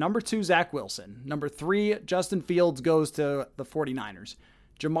have number 2, Zach Wilson. Number 3, Justin Fields goes to the 49ers.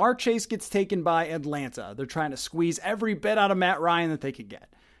 Jamar Chase gets taken by Atlanta. They're trying to squeeze every bit out of Matt Ryan that they could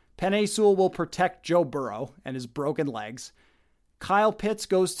get. Penei Sewell will protect Joe Burrow and his broken legs. Kyle Pitts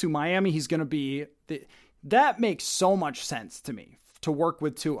goes to Miami. He's going to be... That makes so much sense to me, to work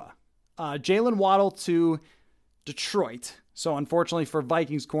with Tua. Jalen Waddle to Detroit. So unfortunately for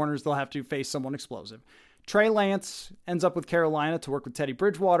Vikings corners, they'll have to face someone explosive. Trey Lance ends up with Carolina to work with Teddy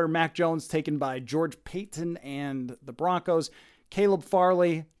Bridgewater. Mac Jones taken by George Paton and the Broncos. Caleb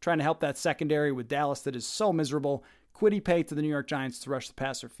Farley trying to help that secondary with Dallas that is so miserable. Kwity Paye to the New York Giants to rush the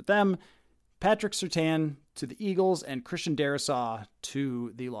passer for them. Patrick Surtain to the Eagles, and Christian Darrisaw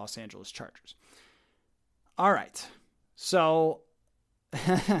to the Los Angeles Chargers. All right. So,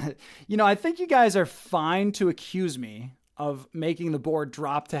 I think you guys are fine to accuse me of making the board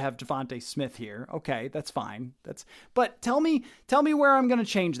drop to have Devontae Smith here. Okay, that's fine. But tell me where I'm going to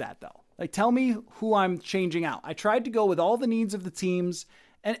change that, though. Like, tell me who I'm changing out. I tried to go with all the needs of the teams,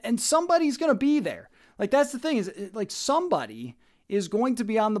 and somebody's going to be there. Like, that's the thing is, like, somebody is going to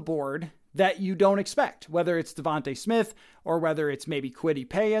be on the board that you don't expect, whether it's Devontae Smith or whether it's maybe Kwity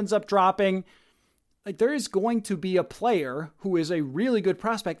Paye ends up dropping. Like, there is going to be a player who is a really good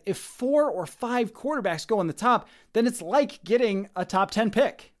prospect. If 4 or 5 quarterbacks go on the top, then it's like getting a top 10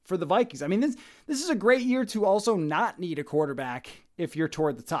 pick for the Vikings. I mean, this is a great year to also not need a quarterback if you're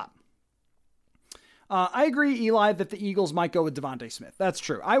toward the top. I agree, Eli, that the Eagles might go with Devontae Smith. That's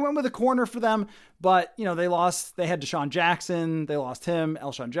true. I went with a corner for them, but, they had Deshaun Jackson. They lost him.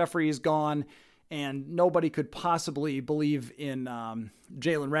 Alshon Jeffrey is gone, and nobody could possibly believe in Jalen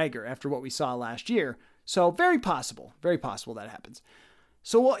Reagor after what we saw last year. So very possible that happens.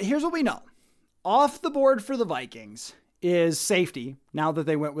 So here's what we know. Off the board for the Vikings is safety, now that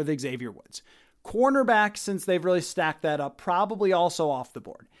they went with Xavier Woods. Cornerback, since they've really stacked that up, probably also off the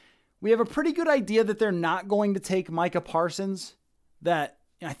board. We have a pretty good idea that they're not going to take Micah Parsons, that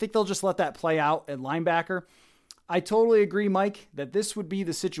I think they'll just let that play out at linebacker. I totally agree, Mike, that this would be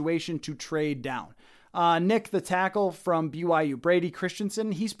the situation to trade down. Nick, the tackle from BYU, Brady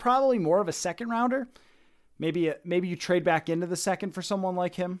Christensen, he's probably more of a second rounder. Maybe you trade back into the second for someone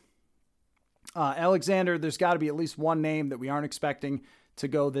like him. Alexander, there's got to be at least one name that we aren't expecting to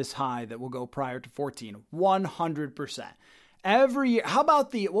go this high that will go prior to 14. 100%. Every year. How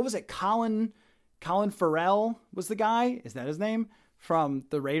about Colin Farrell was the guy? Is that his name? From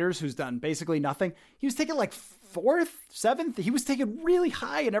the Raiders, who's done basically nothing. He was taken like 4th, 7th. He was taken really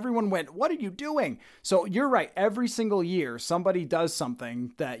high and everyone went, what are you doing? So you're right. Every single year, somebody does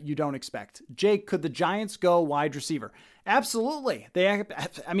something that you don't expect. Jake, could the Giants go wide receiver? Absolutely. They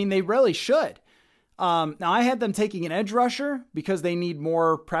really should. Now I had them taking an edge rusher because they need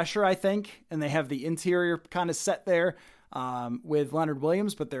more pressure, I think. And they have the interior kind of set there. With Leonard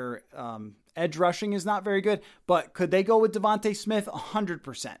Williams, but their edge rushing is not very good. But could they go with Devontae Smith?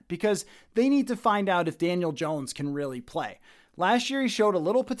 100%, because they need to find out if Daniel Jones can really play. Last year, he showed a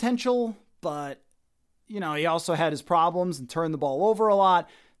little potential, but, he also had his problems and turned the ball over a lot.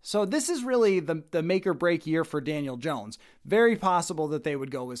 So this is really the make or break year for Daniel Jones. Very possible that they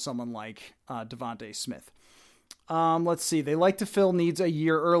would go with someone like Devontae Smith. Let's see. They like to fill needs a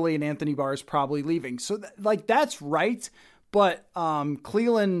year early, and Anthony Barr is probably leaving. So, that's right. But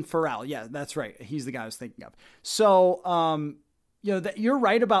Cleveland Farrell, yeah, that's right. He's the guy I was thinking of. So, you're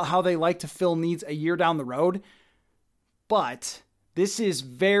right about how they like to fill needs a year down the road. But this is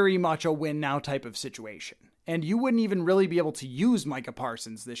very much a win now type of situation. And you wouldn't even really be able to use Micah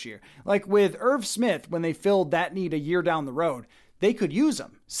Parsons this year. Like with Irv Smith, when they filled that need a year down the road, they could use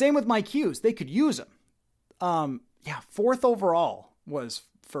him. Same with Mike Hughes. They could use him. 4th overall was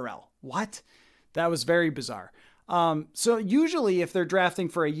Farrell. What? That was very bizarre. So usually if they're drafting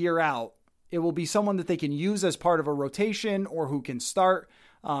for a year out, it will be someone that they can use as part of a rotation or who can start,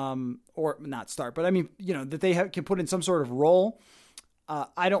 or not start, but that they can put in some sort of role.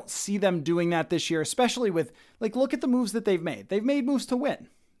 I don't see them doing that this year, especially with, like, look at the moves that they've made. They've made moves to win.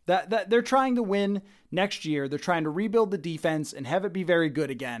 That they're trying to win next year. They're trying to rebuild the defense and have it be very good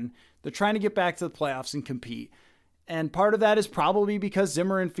again. They're trying to get back to the playoffs and compete. And part of that is probably because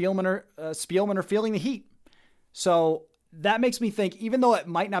Zimmer and Spielman are feeling the heat. So that makes me think, even though it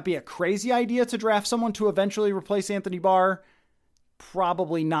might not be a crazy idea to draft someone to eventually replace Anthony Barr,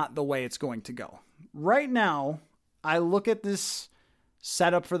 probably not the way it's going to go. Right now, I look at this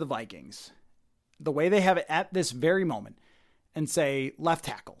setup for the Vikings, the way they have it at this very moment, and say left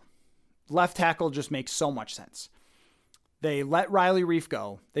tackle. Left tackle just makes so much sense. They let Riley Reiff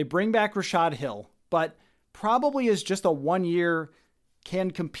go. They bring back Rashad Hill, but probably is just a 1 year,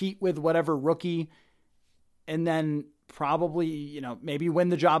 can compete with whatever rookie, and then probably, maybe win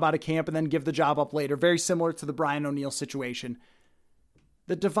the job out of camp and then give the job up later. Very similar to the Brian O'Neill situation.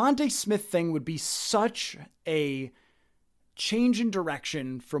 The Devontae Smith thing would be such a change in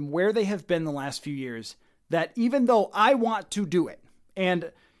direction from where they have been the last few years that even though I want to do it,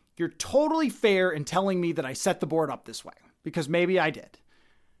 and you're totally fair in telling me that I set the board up this way, because maybe I did,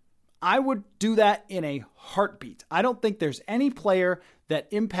 I would do that in a heartbeat. I don't think there's any player that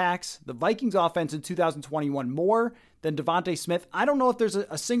impacts the Vikings offense in 2021 more than Devontae Smith. I don't know if there's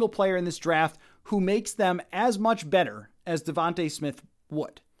a single player in this draft who makes them as much better as Devontae Smith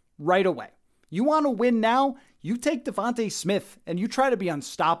would right away. You want to win now? You take Devontae Smith and you try to be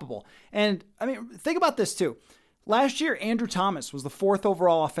unstoppable. And I mean, think about this too. Last year, Andrew Thomas was the 4th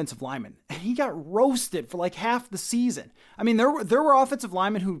overall offensive lineman, and he got roasted for like half the season. I mean, there were offensive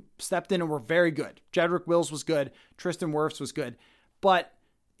linemen who stepped in and were very good. Jedrick Wills was good. Tristan Wirfs was good. But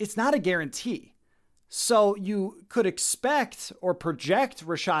it's not a guarantee. So you could expect or project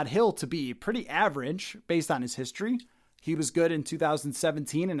Rashad Hill to be pretty average based on his history. He was good in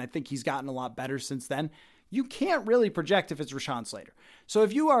 2017, and I think he's gotten a lot better since then. You can't really project if it's Rashawn Slater. So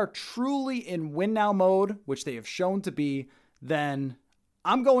if you are truly in win now mode, which they have shown to be, then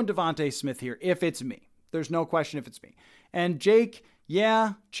I'm going Devontae Smith here if it's me. There's no question if it's me. And Jake,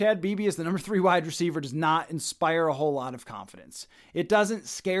 yeah, Chad Beebe as the number 3 wide receiver does not inspire a whole lot of confidence. It doesn't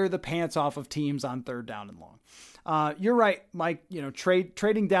scare the pants off of teams on 3rd down and long. You're right, Mike.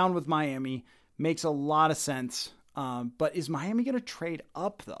 Trading down with Miami makes a lot of sense. But is Miami going to trade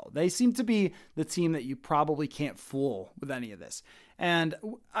up, though? They seem to be the team that you probably can't fool with any of this. And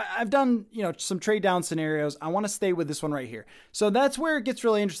I've done, some trade down scenarios. I want to stay with this one right here. So that's where it gets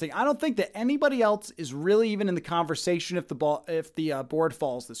really interesting. I don't think that anybody else is really even in the conversation if the board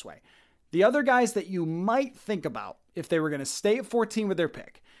falls this way. The other guys that you might think about if they were going to stay at 14 with their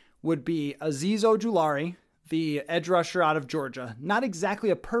pick would be Azeez Ojulari, the edge rusher out of Georgia. Not exactly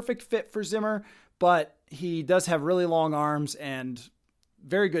a perfect fit for Zimmer, but he does have really long arms and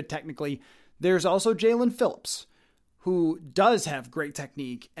very good technically. There's also Jalen Phillips, who does have great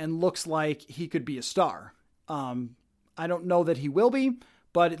technique and looks like he could be a star. I don't know that he will be,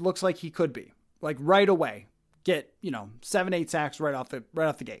 but it looks like he could be. Like right away, get 7-8 sacks right off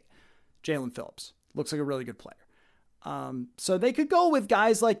the gate. Jalen Phillips looks like a really good player. So they could go with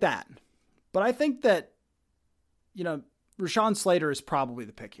guys like that, but I think that Rashawn Slater is probably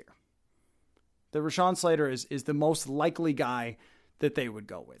the pick here. That Rashawn Slater is the most likely guy that they would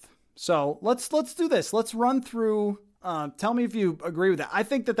go with. So let's do this. Let's run through. Tell me if you agree with that. I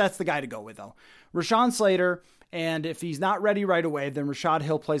think that that's the guy to go with, though. Rashawn Slater, and if he's not ready right away, then Rashad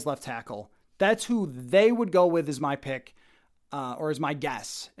Hill plays left tackle. That's who they would go with as my pick, or as my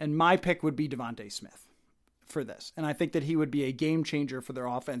guess. And my pick would be Devontae Smith for this. And I think that he would be a game changer for their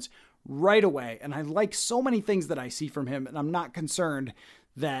offense right away. And I like so many things that I see from him, and I'm not concerned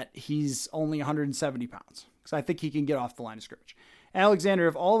that he's only 170 pounds because I think he can get off the line of scrimmage. Alexander,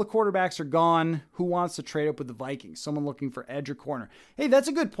 if all the quarterbacks are gone, who wants to trade up with the Vikings? Someone looking for edge or corner. Hey, that's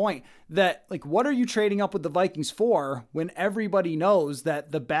a good point. That, what are you trading up with the Vikings for when everybody knows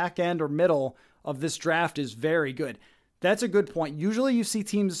that the back end or middle of this draft is very good? That's a good point. Usually you see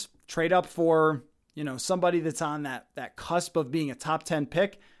teams trade up for, somebody that's on that cusp of being a top 10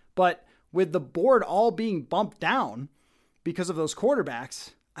 pick, but with the board all being bumped down because of those quarterbacks,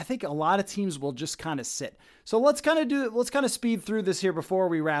 I think a lot of teams will just kind of sit. So let's kind of speed through this here before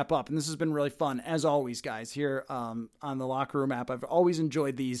we wrap up. And this has been really fun, as always, guys, here on the Locker Room app. I've always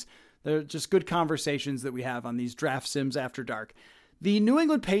enjoyed these. They're just good conversations that we have on these draft sims after dark. The New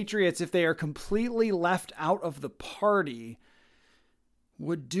England Patriots, if they are completely left out of the party,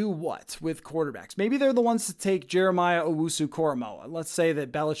 would do what with quarterbacks? Maybe they're the ones to take Jeremiah Owusu-Koramoah. Let's say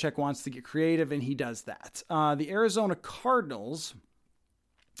that Belichick wants to get creative and he does that. The Arizona Cardinals,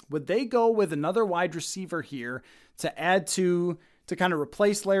 would they go with another wide receiver here to add to kind of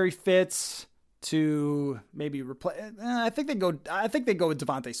replace Larry Fitz, to maybe replace. I think they go with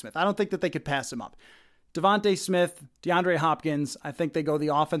Devontae Smith. I don't think that they could pass him up. Devontae Smith, DeAndre Hopkins. I think they go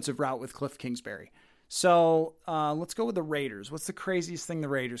the offensive route with Cliff Kingsbury. So let's go with the Raiders. What's the craziest thing the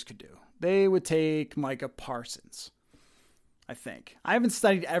Raiders could do? They would take Micah Parsons, I think. I haven't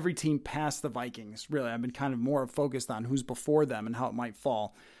studied every team past the Vikings, really. I've been kind of more focused on who's before them and how it might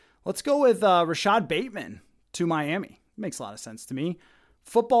fall. Let's go with Rashad Bateman to Miami. Makes a lot of sense to me.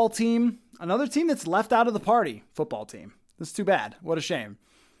 Football team, another team that's left out of the party. Football team. That's too bad. What a shame.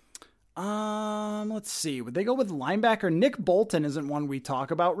 Let's see. Would they go with linebacker? Nick Bolton isn't one we talk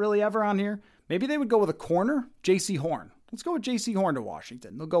about really ever on here. Maybe they would go with a corner, J.C. Horn. Let's go with J.C. Horn to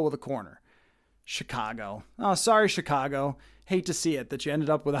Washington. They'll go with a corner. Chicago. Oh, sorry, Chicago. Hate to see it that you ended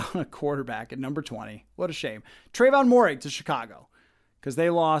up without a quarterback at number 20. What a shame. Trayvon Moehrig to Chicago because they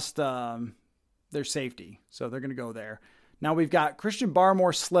lost their safety, so they're going to go there. Now we've got Christian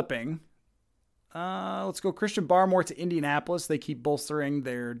Barmore slipping. Let's go Christian Barmore to Indianapolis. They keep bolstering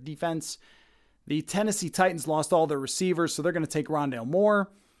their defense. The Tennessee Titans lost all their receivers, so they're going to take Rondale Moore.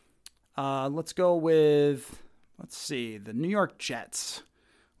 Let's go with, the New York Jets.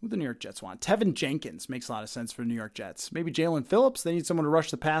 Who do the New York Jets want? Tevin Jenkins makes a lot of sense for the New York Jets. Maybe Jalen Phillips. They need someone to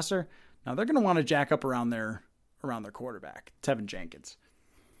rush the passer. Now they're going to want to jack up around their quarterback, Tevin Jenkins.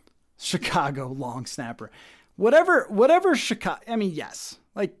 Chicago long snapper. Whatever Chicago, yes.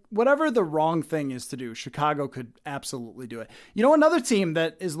 Like, whatever the wrong thing is to do, Chicago could absolutely do it. You know, another team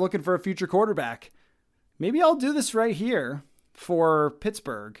that is looking for a future quarterback, maybe I'll do this right here for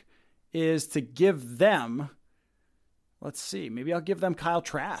Pittsburgh, is to give them, maybe I'll give them Kyle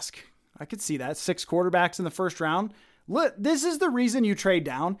Trask. I could see that. 6 quarterbacks in the first round. Look, this is the reason you trade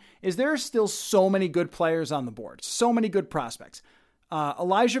down, is there are still so many good players on the board, so many good prospects.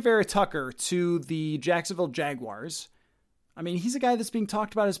 Elijah Vera Tucker to the Jacksonville Jaguars. I mean, he's a guy that's being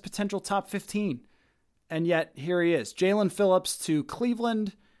talked about as potential top 15. And yet, here he is. Jalen Phillips to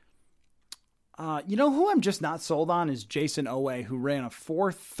Cleveland. You know who I'm just not sold on is Jason Owe, who ran a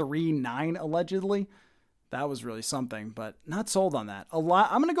 4.39 allegedly. That was really something, but not sold on that. I'm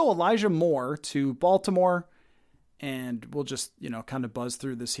going to go Elijah Moore to Baltimore, and we'll just, kind of buzz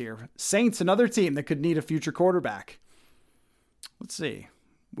through this here. Saints, another team that could need a future quarterback. Let's see.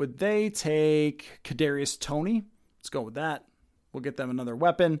 Would they take Kadarius Toney? Let's go with that. We'll get them another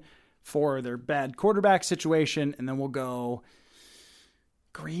weapon for their bad quarterback situation, and then we'll go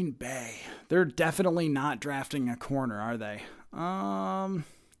Green Bay. They're definitely not drafting a corner, are they?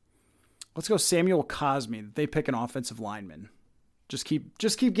 Let's go Samuel Cosme. They pick an offensive lineman. Just keep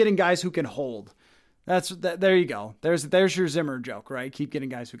getting guys who can hold. There you go. There's your Zimmer joke, right? Keep getting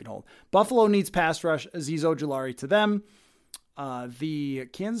guys who can hold. Buffalo needs pass rush. Azeez Ojulari to them. The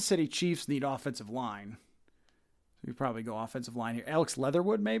Kansas City Chiefs need offensive line. We probably go offensive line here. Alex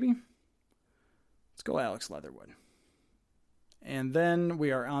Leatherwood, maybe? Let's go Alex Leatherwood. And then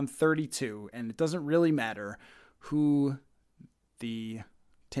we are on 32, and it doesn't really matter who the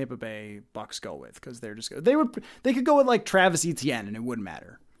Tampa Bay Bucks go with, because they could go with like Travis Etienne, and it wouldn't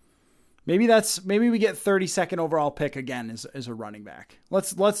matter. Maybe we get 32nd overall pick again as a running back.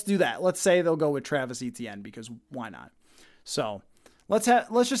 Let's do that. Let's say they'll go with Travis Etienne, because why not? So let's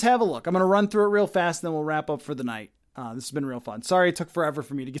just have a look. I'm going to run through it real fast, and then we'll wrap up for the night. This has been real fun. Sorry it took forever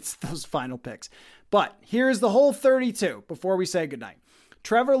for me to get to those final picks. But here's the whole 32 before we say goodnight.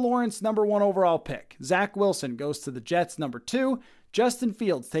 Trevor Lawrence, number 1 overall pick. Zach Wilson goes to the Jets, number 2. Justin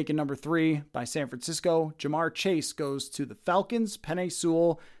Fields taken number 3 by San Francisco. Jamar Chase goes to the Falcons. Penei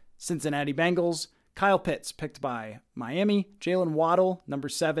Sewell, Cincinnati Bengals. Kyle Pitts picked by Miami. Jalen Waddle, number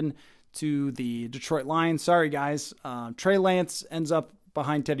 7, to the Detroit Lions. Sorry, guys. Trey Lance ends up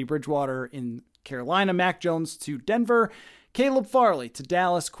behind Teddy Bridgewater in Carolina. Mac Jones to Denver. Caleb Farley to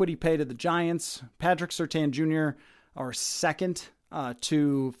Dallas. Kwity Paye to the Giants. Patrick Surtain Jr., our second,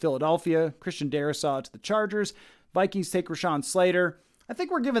 to Philadelphia. Christian Darrisaw to the Chargers. Vikings take Rashawn Slater. I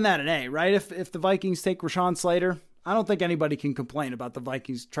think we're giving that an A, right? If the Vikings take Rashawn Slater, I don't think anybody can complain about the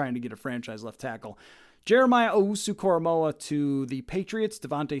Vikings trying to get a franchise left tackle. Jeremiah Owusu-Koramoah to the Patriots.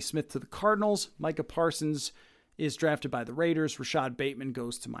 Devontae Smith to the Cardinals. Micah Parsons is drafted by the Raiders. Rashad Bateman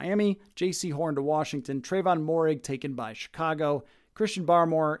goes to Miami. J.C. Horn to Washington. Trayvon Moehrig taken by Chicago. Christian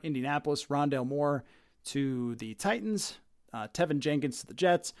Barmore, Indianapolis. Rondale Moore to the Titans. Tevin Jenkins to the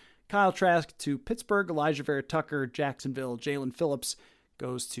Jets. Kyle Trask to Pittsburgh. Elijah Vera Tucker, Jacksonville. Jalen Phillips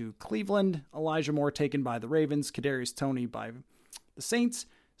goes to Cleveland. Elijah Moore taken by the Ravens. Kadarius Toney by the Saints.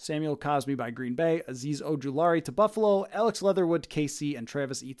 Samuel Cosme by Green Bay. Azeez Ojulari to Buffalo. Alex Leatherwood to KC. And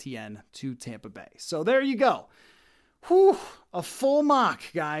Travis Etienne to Tampa Bay. So there you go. Whew, a full mock,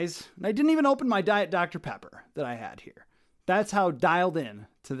 guys. And I didn't even open my Diet Dr. Pepper that I had here. That's how dialed in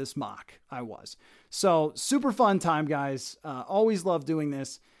to this mock I was. So super fun time, guys. Always love doing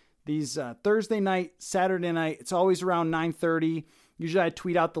this. These Thursday night, Saturday night, it's always around 9:30. Usually I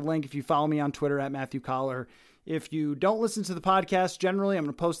tweet out the link if you follow me on Twitter at Matthew Collar. If you don't listen to the podcast, generally, I'm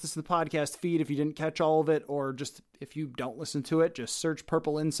going to post this in the podcast feed if you didn't catch all of it, or just if you don't listen to it, just search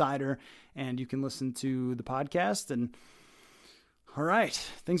Purple Insider and you can listen to the podcast. And all right,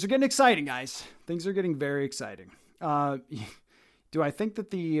 things are getting exciting, guys. Things are getting very exciting. Do I think that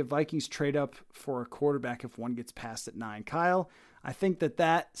the Vikings trade up for a quarterback if one gets passed at 9? Kyle, I think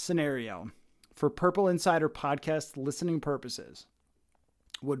that scenario for Purple Insider podcast listening purposes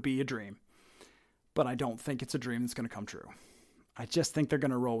would be a dream. But I don't think it's a dream that's going to come true. I just think they're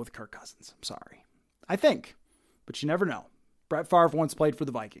going to roll with Kirk Cousins. I'm sorry. I think, but you never know. Brett Favre once played for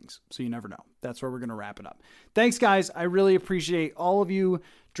the Vikings, so you never know. That's where we're going to wrap it up. Thanks, guys. I really appreciate all of you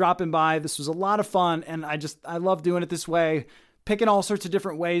dropping by. This was a lot of fun, and I love doing it this way, picking all sorts of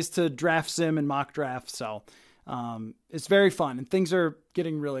different ways to draft sim and mock draft. So it's very fun, and things are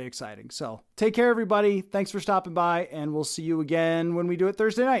getting really exciting. So take care, everybody. Thanks for stopping by, and we'll see you again when we do it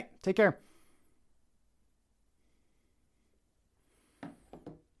Thursday night. Take care.